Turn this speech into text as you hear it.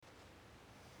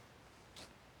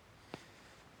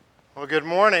Well, good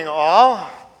morning, all,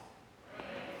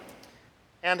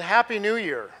 and Happy New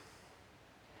Year.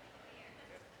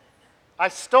 I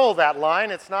stole that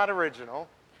line. It's not original.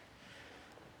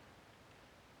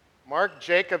 Mark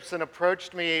Jacobson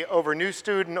approached me over new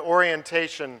student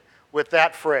orientation with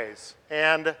that phrase,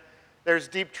 and there's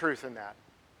deep truth in that.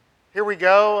 Here we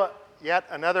go, yet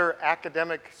another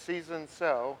academic season,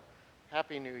 so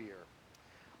Happy New Year.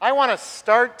 I want to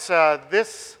start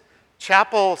this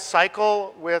chapel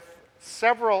cycle with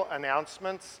several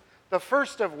announcements, the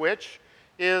first of which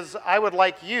is I would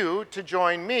like you to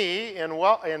join me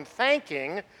in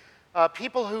thanking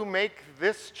people who make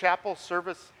this chapel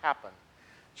service happen.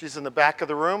 She's in the back of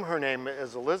the room. Her name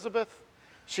is Elizabeth.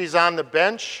 She's on the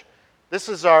bench. This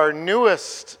is our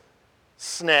newest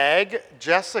snag,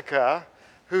 Jessica,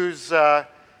 who's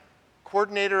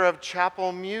coordinator of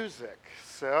chapel music.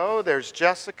 So there's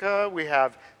Jessica, we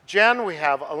have Jen, we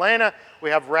have Elena,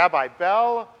 we have Rabbi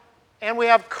Bell, and we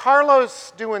have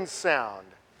Carlos doing sound.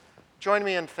 Join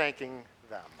me in thanking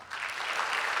them.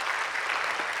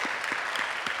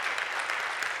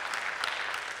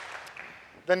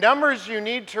 The numbers you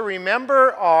need to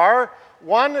remember are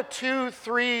 1, 2,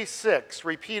 3, 6.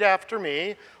 Repeat after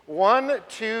me. 1,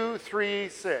 2, 3,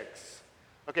 6.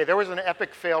 Okay, there was an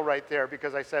epic fail right there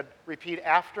because I said repeat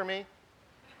after me,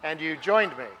 and you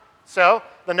joined me. So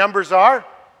the numbers are?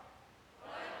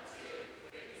 1, 2,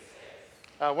 3,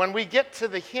 6. When we get to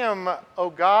the hymn,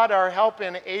 O God, our help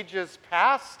in ages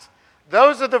past,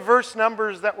 those are the verse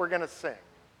numbers that we're going to sing.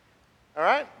 All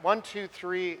right? 1, 2,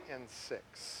 3, and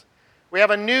 6. We have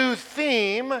a new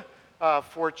theme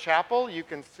for chapel. You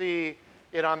can see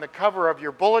it on the cover of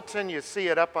your bulletin. You see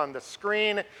it up on the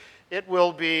screen. It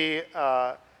will be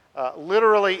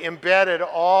literally embedded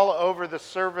all over the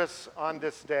service on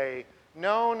this day.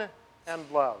 Known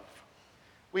and loved.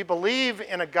 We believe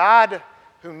in a God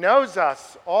who knows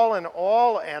us all in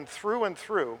all and through,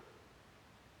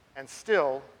 and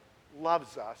still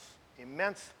loves us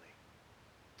immensely.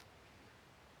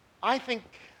 I think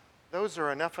those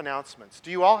are enough announcements.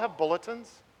 Do you all have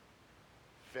bulletins?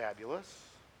 Fabulous.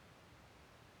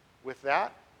 With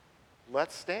that,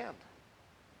 let's stand.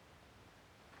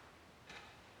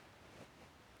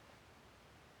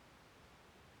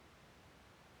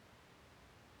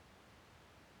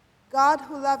 God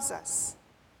who loves us,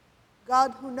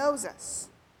 God who knows us,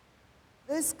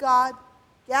 this God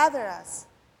gathered us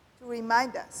to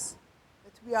remind us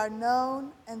that we are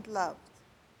known and loved.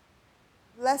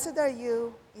 Blessed are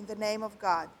you in the name of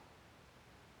God.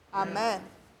 Amen.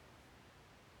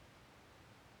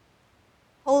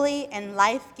 Holy and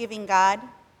life-giving God,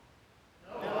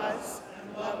 know us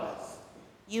and love us.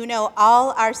 You know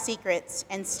all our secrets,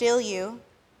 and still you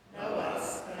Know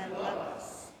us and love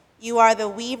us. You are the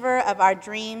weaver of our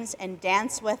dreams and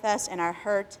dance with us in our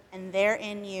hurt, and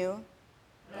therein you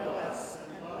Know us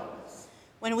and love us.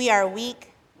 When we are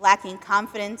weak, lacking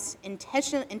confidence,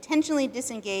 intentionally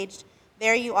disengaged,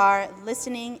 there you are,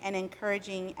 listening and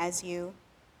encouraging as you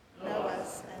Know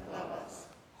us and love us.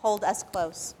 hold us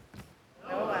close.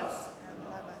 Know us and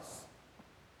love us.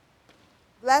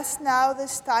 Bless now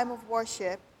this time of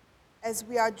worship as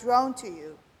we are drawn to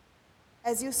you,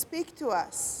 as you speak to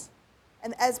us,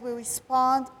 and as we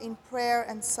respond in prayer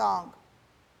and song,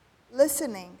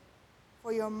 listening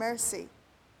for your mercy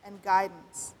and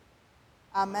guidance.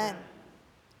 Amen.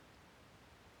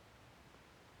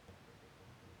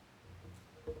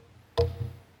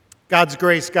 God's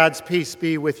grace, God's peace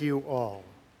be with you all.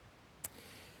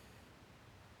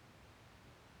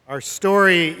 Our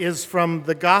story is from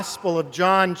the Gospel of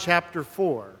John, chapter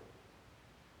 4.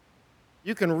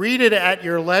 You can read it at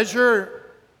your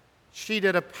leisure. She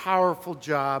did a powerful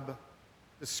job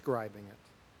describing it.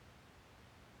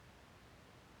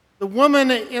 The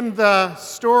woman in the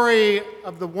story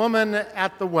of the woman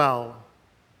at the well,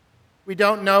 we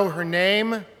don't know her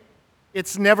name.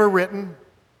 It's never written.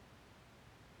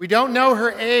 We don't know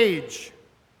her age.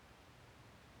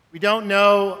 We don't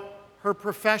know her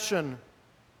profession,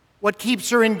 what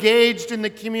keeps her engaged in the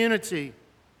community.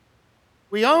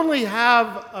 We only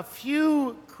have a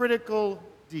few critical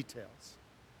details.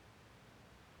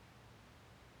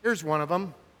 Here's one of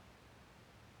them.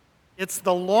 It's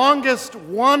the longest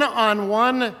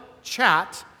one-on-one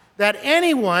chat that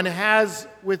anyone has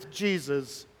with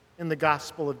Jesus in the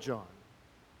Gospel of John,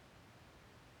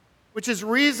 which is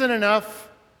reason enough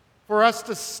for us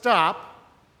to stop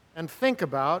and think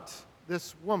about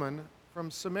this woman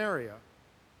from Samaria.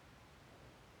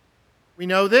 We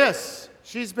know this.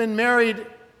 She's been married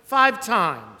 5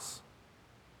 times.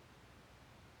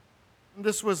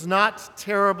 This was not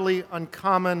terribly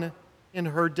uncommon in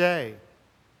her day.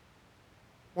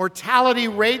 Mortality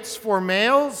rates for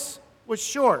males was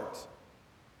short.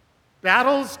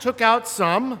 Battles took out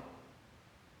some,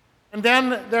 and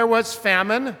then there was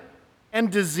famine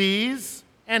and disease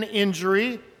and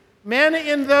injury. Men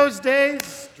in those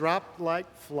days dropped like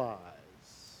flies.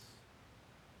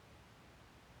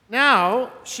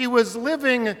 Now she was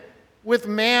living with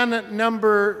man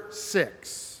number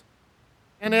 6.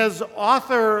 And as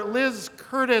author Liz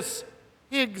Curtis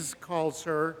Higgs calls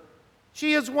her,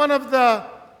 she is one of the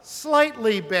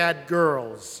slightly bad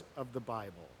girls of the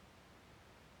Bible.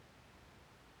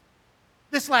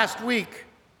 This last week,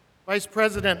 Vice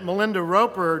President Melinda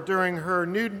Roper, during her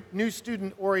new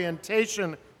student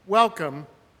orientation welcome,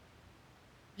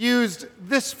 used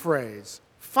this phrase,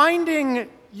 finding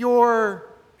your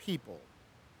people.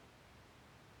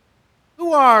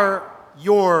 Who are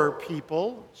your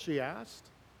people, she asked.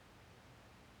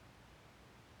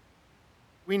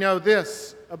 We know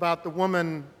this about the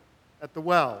woman at the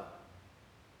well.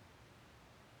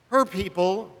 Her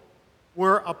people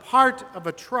were a part of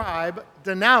a tribe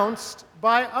denounced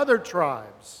by other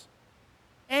tribes,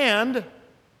 and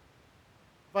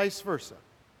vice versa.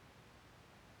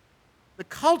 The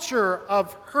culture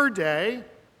of her day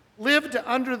lived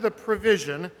under the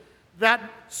provision that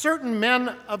certain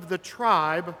men of the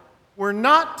tribe were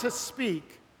not to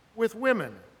speak with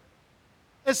women,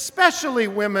 especially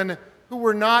women who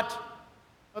were not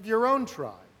of your own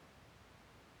tribe.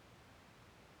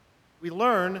 We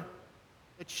learn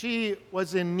that she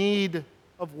was in need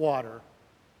of water,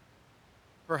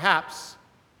 perhaps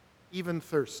even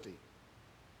thirsty.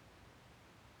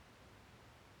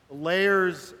 The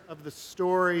layers of the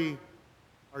story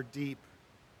are deep.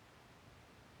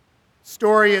 The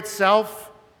story itself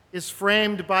is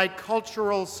framed by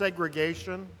cultural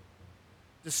segregation,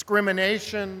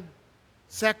 discrimination,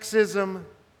 sexism,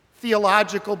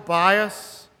 theological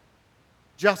bias,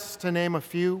 just to name a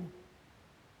few.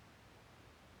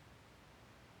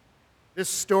 This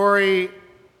story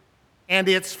and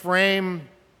its frame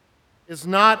is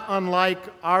not unlike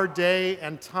our day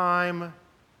and time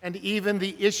and even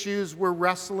the issues we're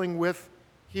wrestling with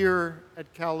here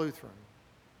at Cal Lutheran.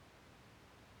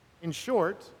 In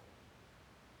short,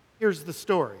 here's the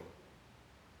story.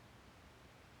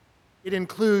 It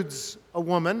includes a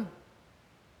woman,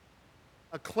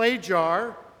 a clay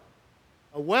jar,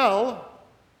 a well,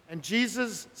 and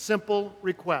Jesus' simple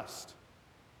request.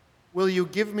 Will you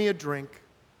give me a drink?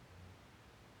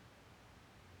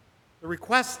 The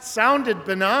request sounded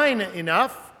benign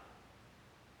enough.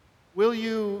 Will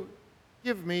you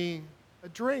give me a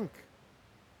drink?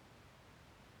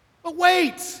 But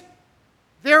wait!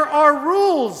 There are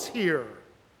rules here.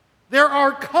 There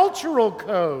are cultural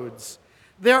codes.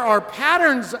 There are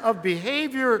patterns of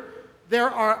behavior. There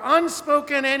are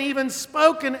unspoken and even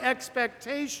spoken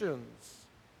expectations.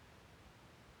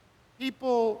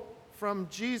 People from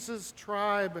Jesus'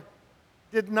 tribe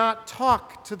did not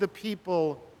talk to the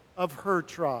people of her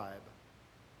tribe.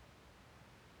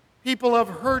 People of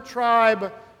her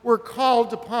tribe were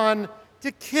called upon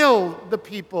to kill the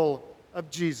people of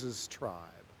Jesus' tribe.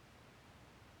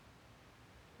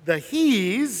 The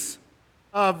he's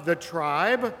of the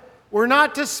tribe were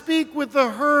not to speak with the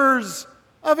hers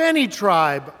of any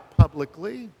tribe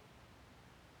publicly.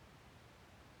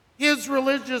 His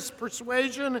religious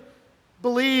persuasion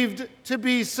believed to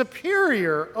be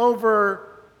superior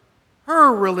over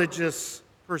her religious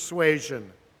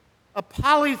persuasion, a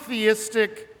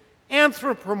polytheistic,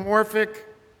 anthropomorphic,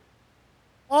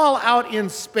 all out in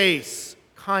space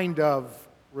kind of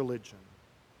religion.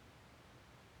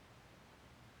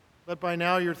 But by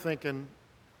now you're thinking,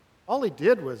 all he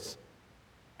did was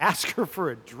ask her for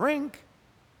a drink.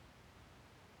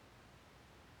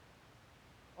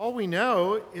 All we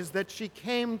know is that she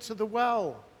came to the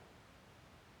well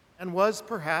and was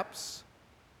perhaps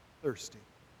thirsty.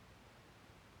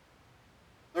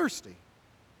 Thirsty.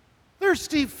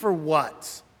 Thirsty for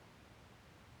what?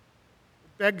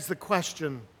 It begs the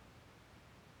question,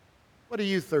 what are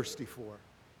you thirsty for?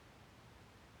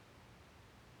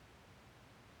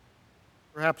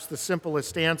 Perhaps the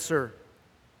simplest answer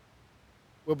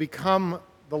will become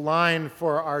the line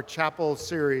for our chapel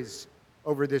series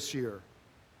over this year: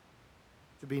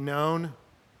 to be known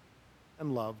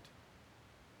and loved.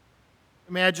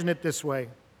 Imagine it this way: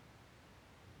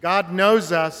 God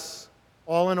knows us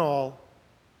all in all,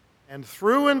 and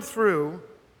through,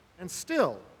 and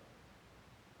still,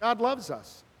 God loves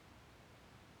us.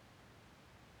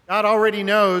 God already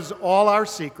knows all our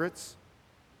secrets,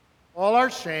 all our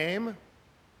shame,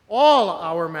 all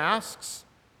our masks,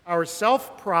 our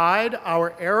self-pride,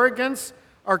 our arrogance,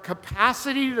 our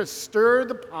capacity to stir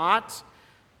the pot.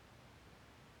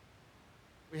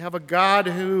 We have a God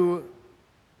who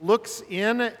looks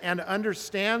in and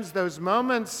understands those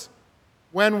moments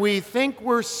when we think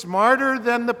we're smarter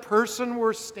than the person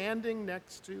we're standing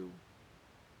next to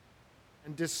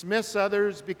and dismiss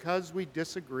others because we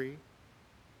disagree.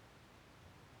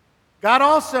 God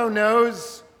also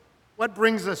knows what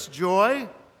brings us joy,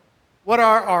 what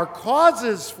are our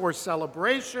causes for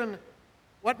celebration,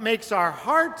 what makes our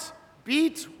heart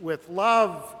beat with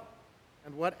love,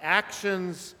 and what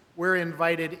actions we're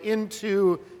invited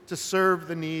into to serve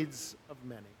the needs of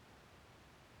many.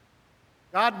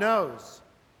 God knows,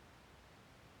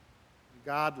 and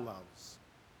God loves.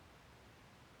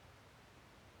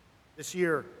 This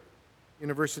year,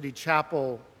 University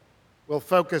Chapel will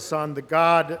focus on the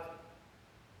God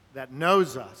that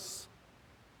knows us,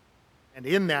 and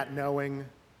in that knowing,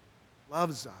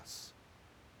 loves us.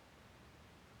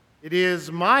 It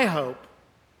is my hope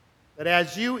that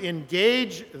as you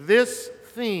engage this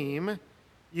theme,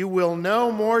 you will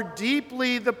know more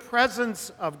deeply the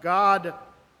presence of God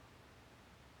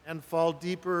and fall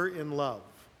deeper in love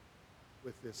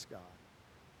with this God.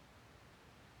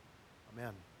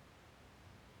 Amen.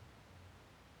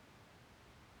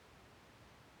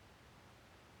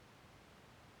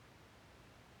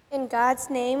 In God's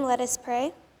name, let us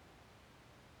pray.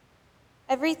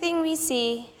 Everything we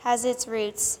see has its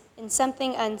roots in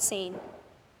something unseen,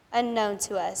 unknown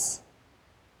to us.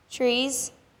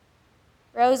 Trees,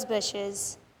 rose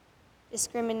bushes,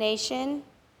 discrimination,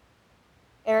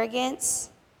 arrogance,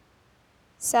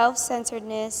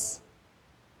 self-centeredness,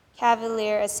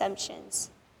 cavalier assumptions.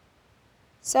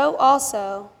 So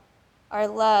also are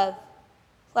love,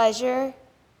 pleasure,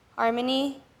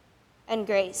 harmony, and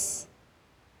grace.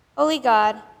 Holy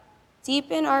God,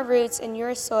 deepen our roots in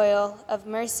your soil of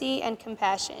mercy and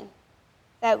compassion,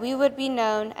 that we would be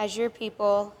known as your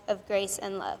people of grace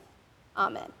and love.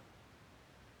 Amen.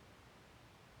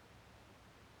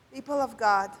 People of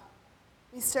God,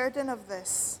 be certain of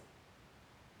this.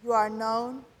 You are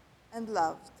known and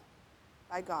loved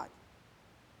by God.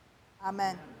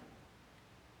 Amen.